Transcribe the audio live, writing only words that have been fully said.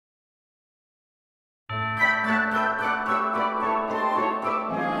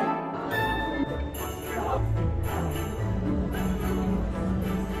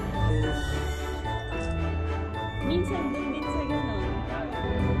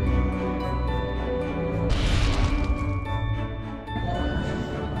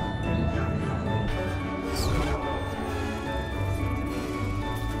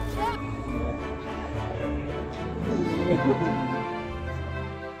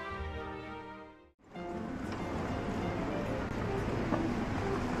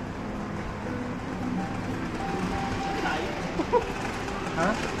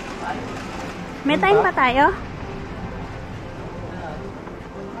May time pa tayo?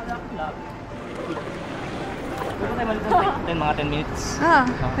 Mga 10 minutes. Oo,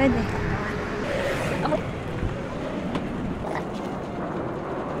 pwede.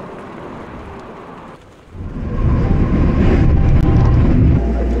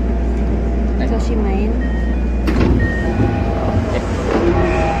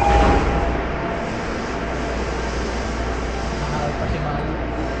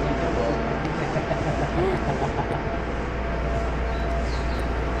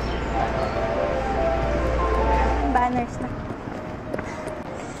 Banners na.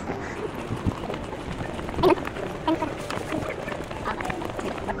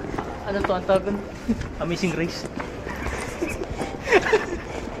 Ano to ang tawag? Amazing Grace.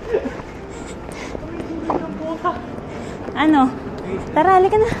 Ano? Tara,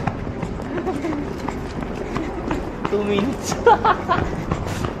 halika na. 2 minutes.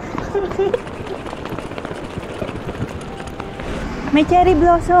 May cherry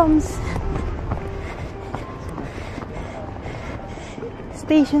blossoms.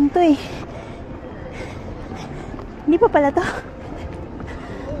 Station to eh. Hindi pa pala to.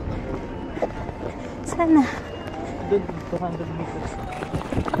 Sana. Doon, 200 meters.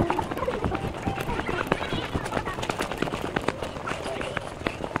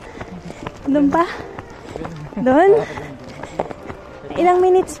 Doon pa? Doon? Ilang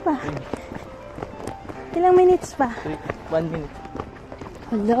minutes pa? Ilang minutes pa? 1 minute.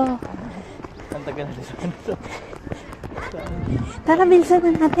 Hello. Ang tagal na sa kanto. Tara, bilisan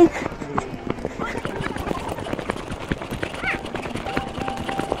na natin.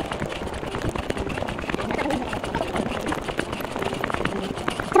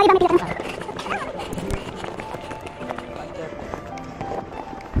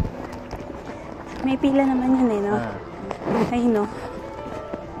 May pila naman yun eh, no? Ay, no.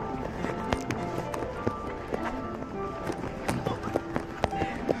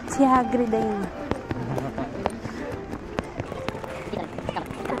 Si Hagrid ay yun.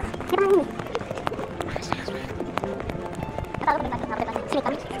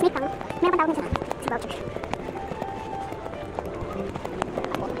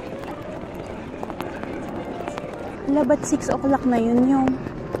 Wala, ba't 6 o'clock na yun yung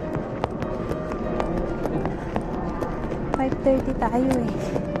 5:30 tayo eh.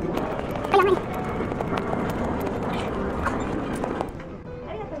 Kaya nga eh.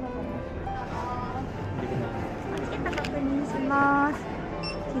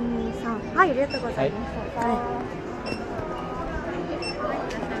 Hi, arigatou gozaimasu.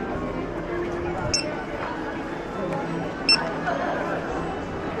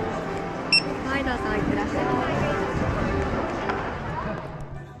 Hi, doうぞいってらっしゃい。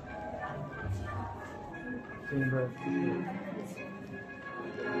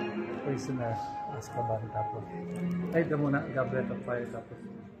Prisoner, Azkaban tapos. Ay, ito muna, Goblet of Fire tapos.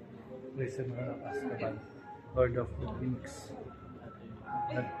 Prisoner of Azkaban. Lord of the Rings.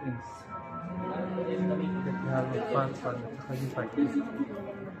 That things. That you have fun. Saka yung party.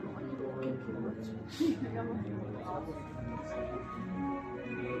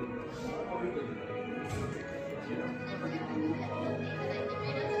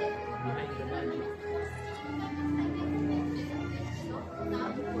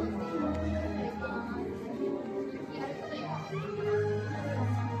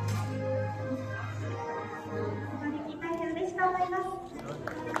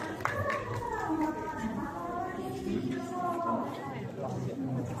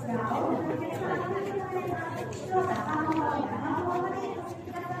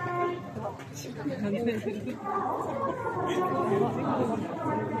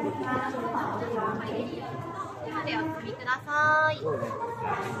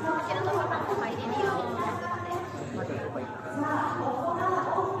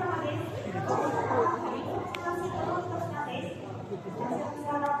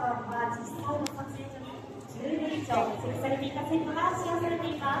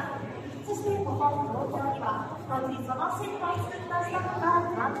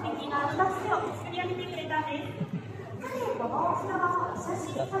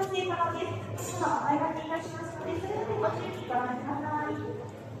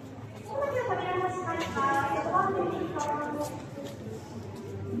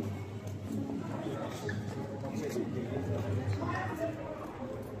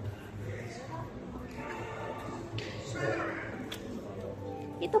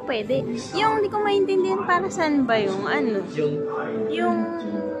 Ito pwede. Yung hindi ko maintindihan para saan ba yung ano? Yung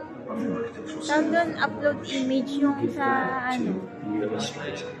tawag doon, upload image yung sa ano?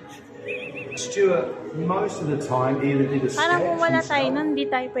 Stuart, most of the time, either did a sketch. Parang kung wala tayo nun, hindi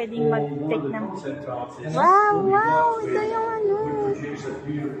tayo pwedeng mag-take ng... Wow! Wow! Ito yung ano.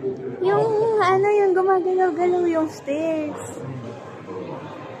 Yung ano, yung gumagalaw-galaw yung stairs.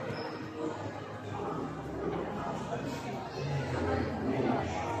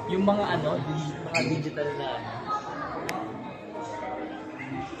 Yung mga ano, mga digital na ano.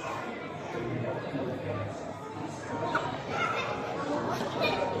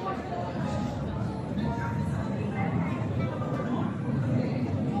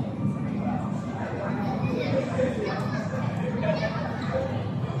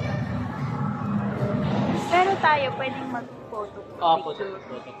 Pero tayo pwedeng mag-photo. Photo.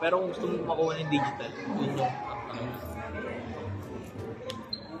 Pero kung gusto mo makuha ng digital, yun yung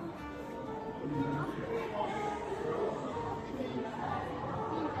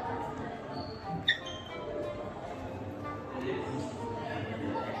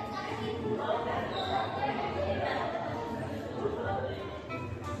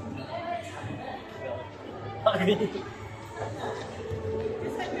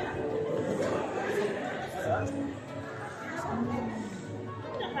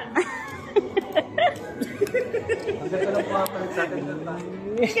Hanggang ka lang pumapalit sa atin ng tayo.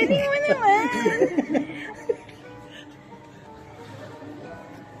 Galing mo naman!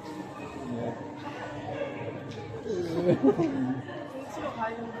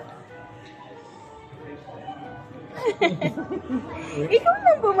 Ikaw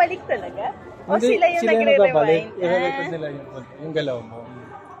nang bumalik talaga? O Hindi, sila yung nagre-rewind? I-record nila yung galaw mo.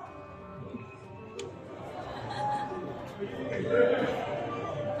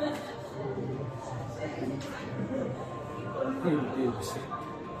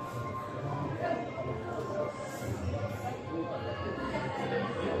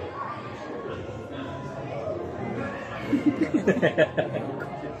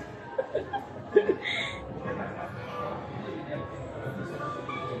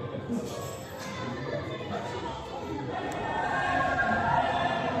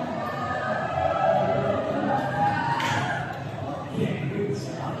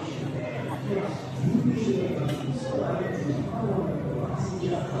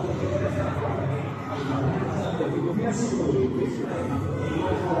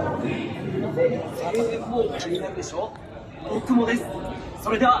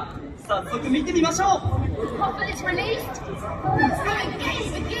 Hogwarts released. Our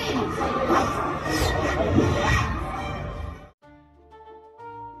game begins.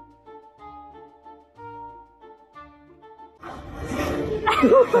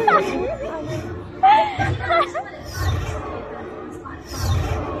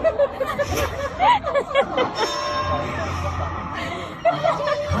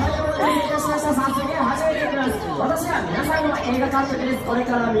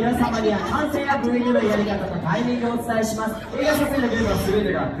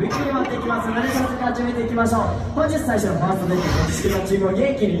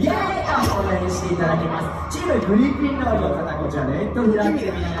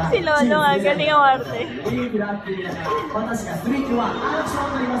 Si Lolo nga, galing ang arte.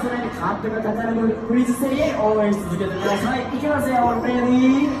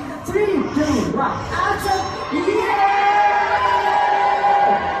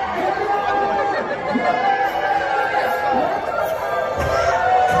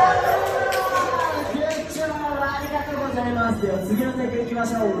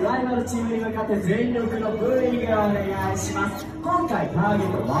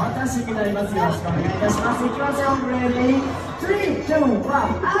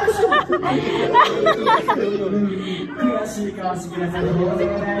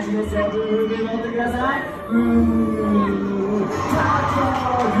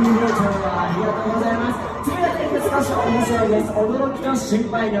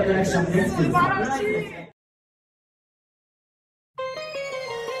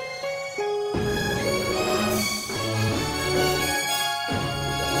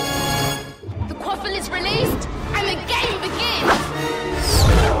 The quaffle is released and the game begins.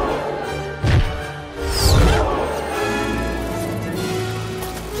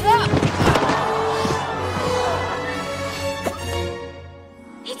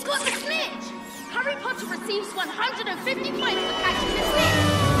 He's got the snitch! Harry Potter receives 150 points for catching the snitch!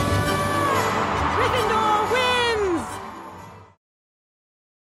 Gryffindor wins!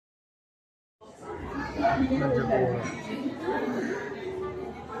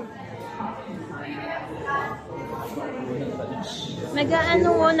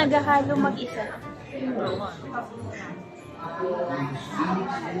 Nagahalo mag-isa.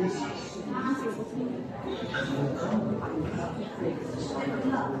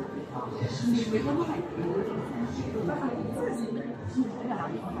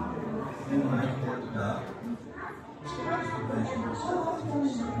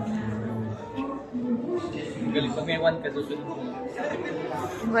 Galing pag may 1 ka susunod mo.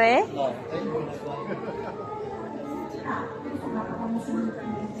 We? Oo.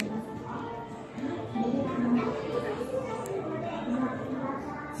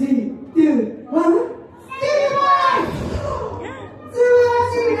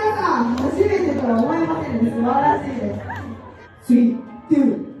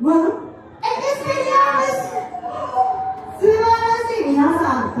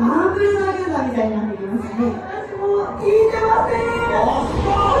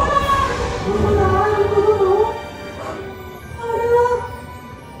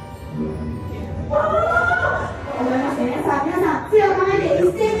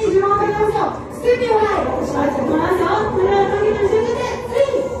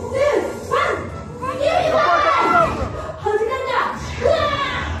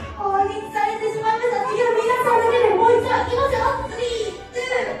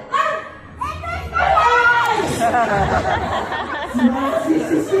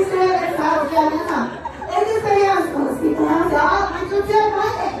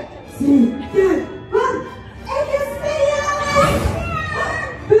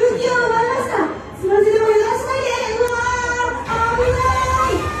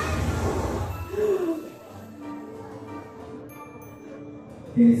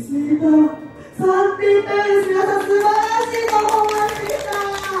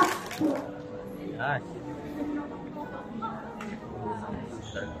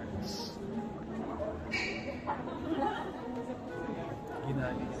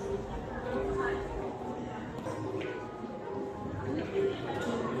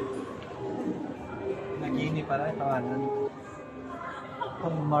 Nagini para tawanan.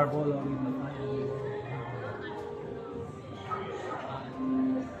 Pang marble ang ino.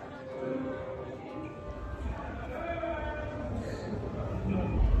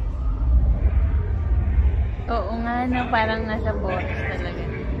 Oo nga, no, parang nasa box talaga.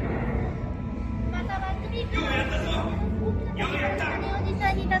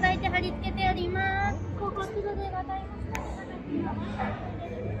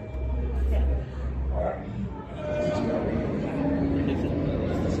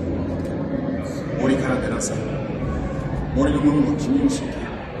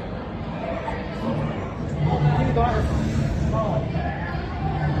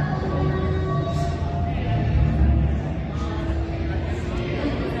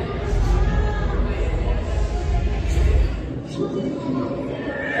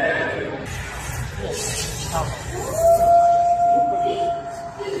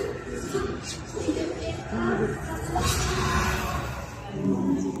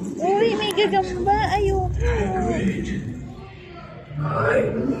 Uy, may gagamba. Ayoko.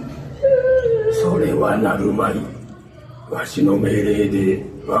 それはなるまい。わしの命令で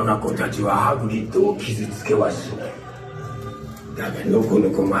我が子たちはハグリッドを傷つけはしない。だがのこの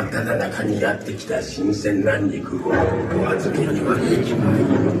こ真っ只中にやってきた新鮮な肉をお預けにはできない。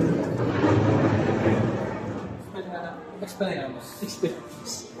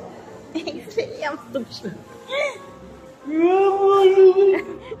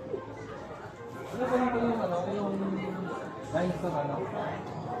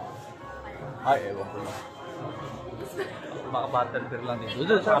Ay, ewan ko lang. Baka butterbeer lang dito.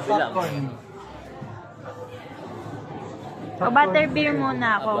 Doon sa kabila. Butterbeer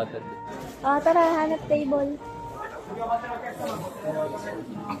muna ako. Butterbeer. Oh, tara, hanap table.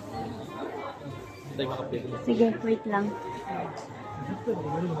 Tayo makapili. Sige, wait lang.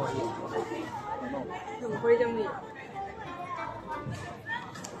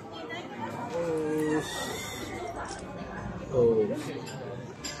 Oh.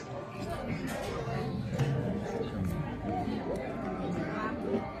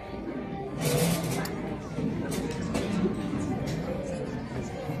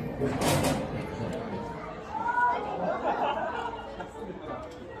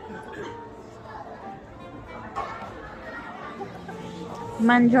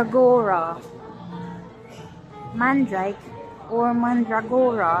 Mandragora. Mandrake or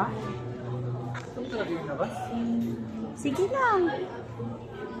Mandragora. Sige lang.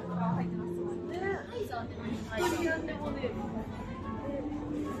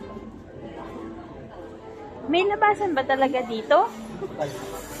 May labasan ba talaga dito?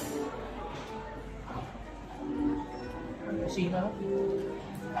 Kusina?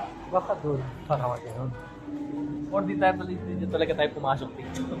 Baka doon. Para yun. Or di talaga tayo pumasok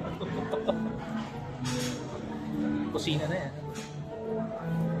dito. Kusina na yan.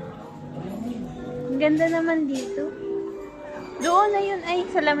 Ang ganda naman dito. Doon na yun. Ay,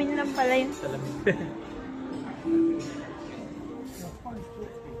 salamin lang pala yun. Salamin.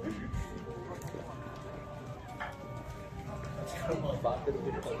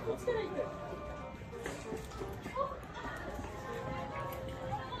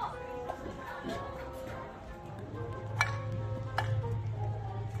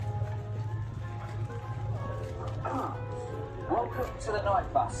 Welcome to the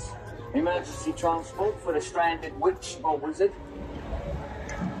night bus. Emergency transport for a stranded witch or wizard.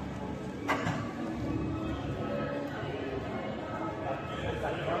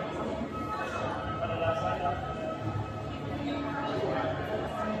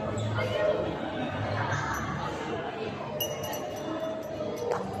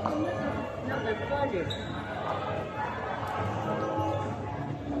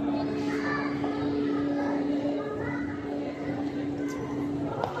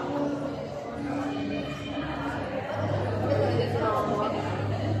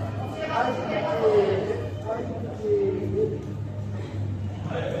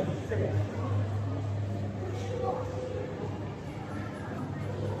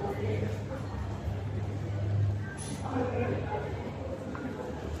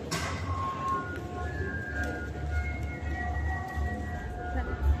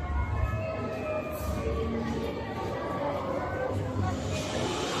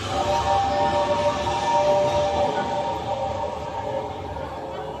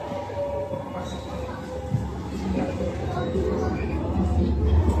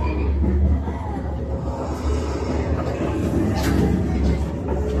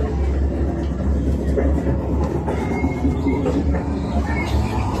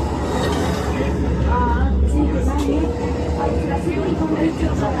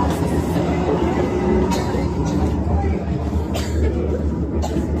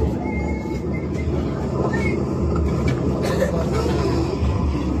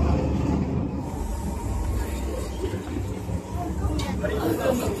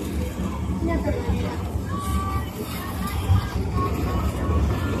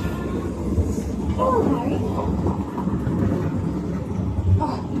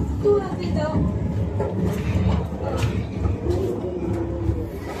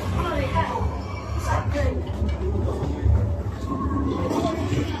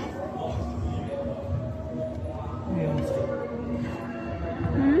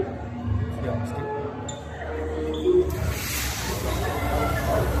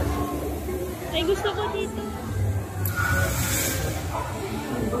 Ay, gusto ko dito.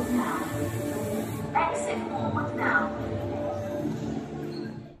 Exit forward now.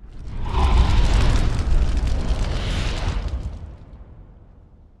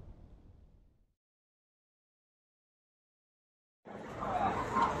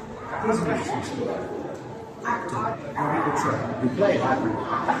 You play Hagrid.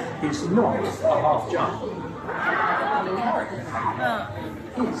 It's not a half jump.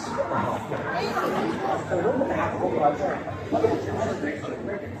 It's a half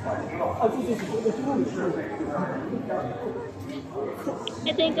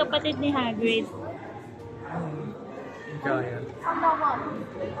Ito yung kapatid ni Hagrid. Giant.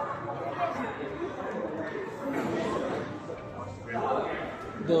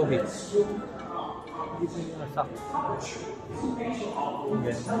 Go hits. Dito yung asak.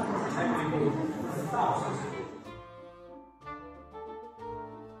 Yes.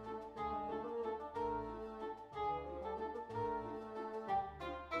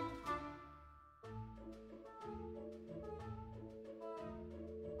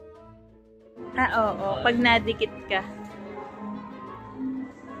 Oo. Pag nadikit ka.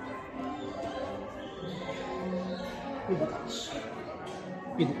 Quidditch.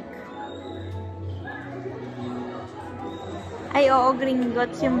 Ay, oo,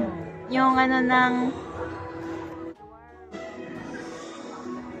 Gringotts. Yung ano ng...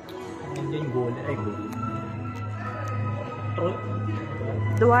 Hindi yung goal. Ay, goal. Troll.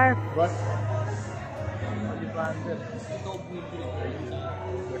 Dwarf. What? Ollivander. Ito,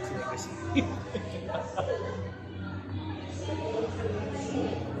 what's next?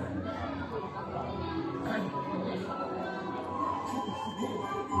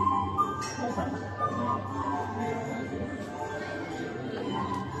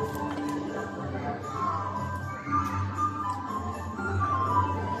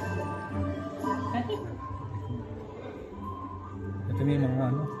 Ito may mga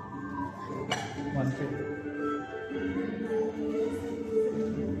ano, one-fit.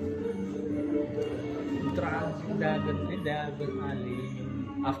 Dagat alley.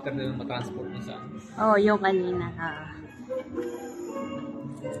 After na matransport mo sa Oh, yung kanina.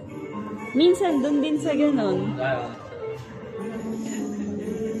 Minsan, dun din sa ganun.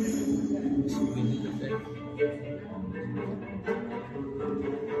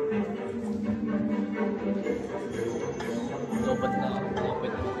 Lobat na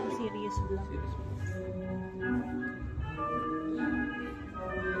lobat. Serious vlog.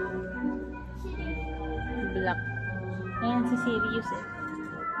 Black. Ayan si Sirius eh.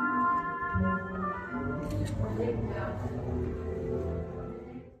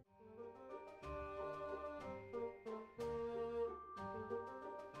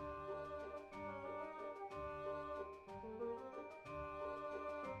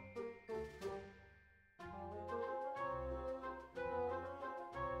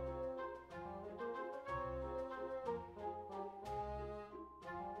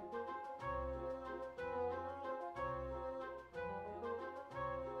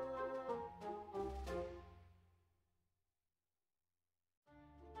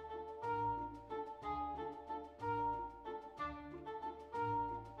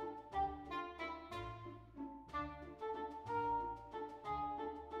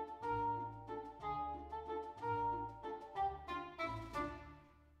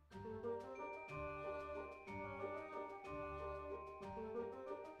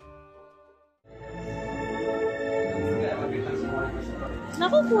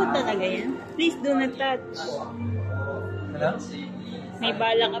 Nakukuha talaga yan. Please do not touch. Hello? May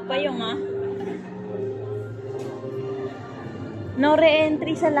bala ka pa yung No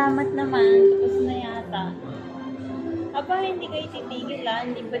re-entry, salamat naman. Tapos na yata. Aba, hindi kayo titigil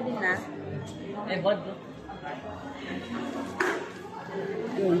hindi pa din Bad no?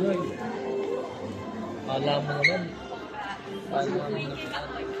 Alam mo naman.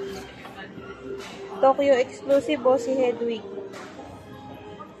 Tokyo exclusive si Hedwig.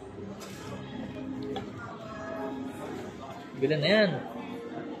 Bilan na yan.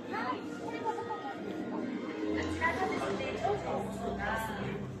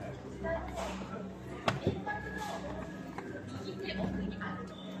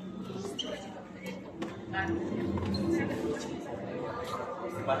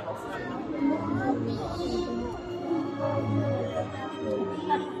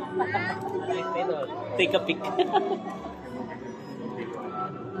 Take a pic.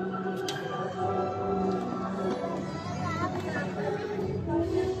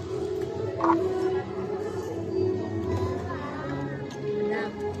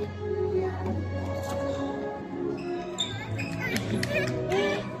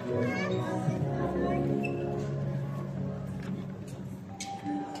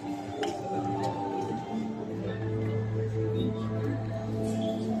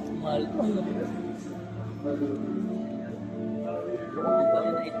 Mahal ko.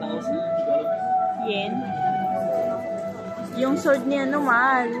 8,000 Yen. Yung sword niya,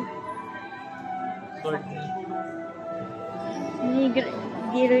 mahal. Sword Ni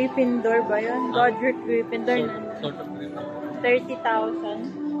Gryffindor ba yun? Godric Gryffindor na. Sort of 30,000.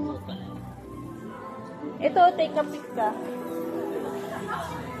 Ito, take a pic ka.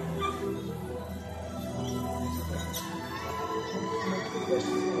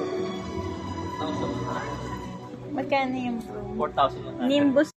 Magkano yung 4,000 lang.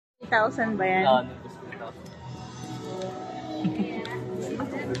 Nimbus 3,000 ba yan? Nimbus 3,000.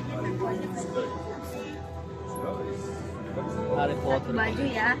 Harry Potter. Baju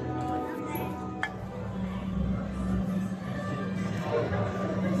ya.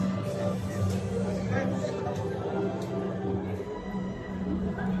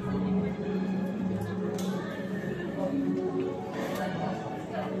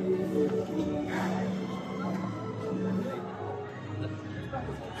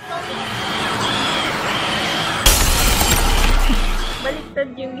 Baliktad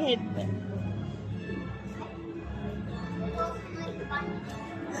yung headband.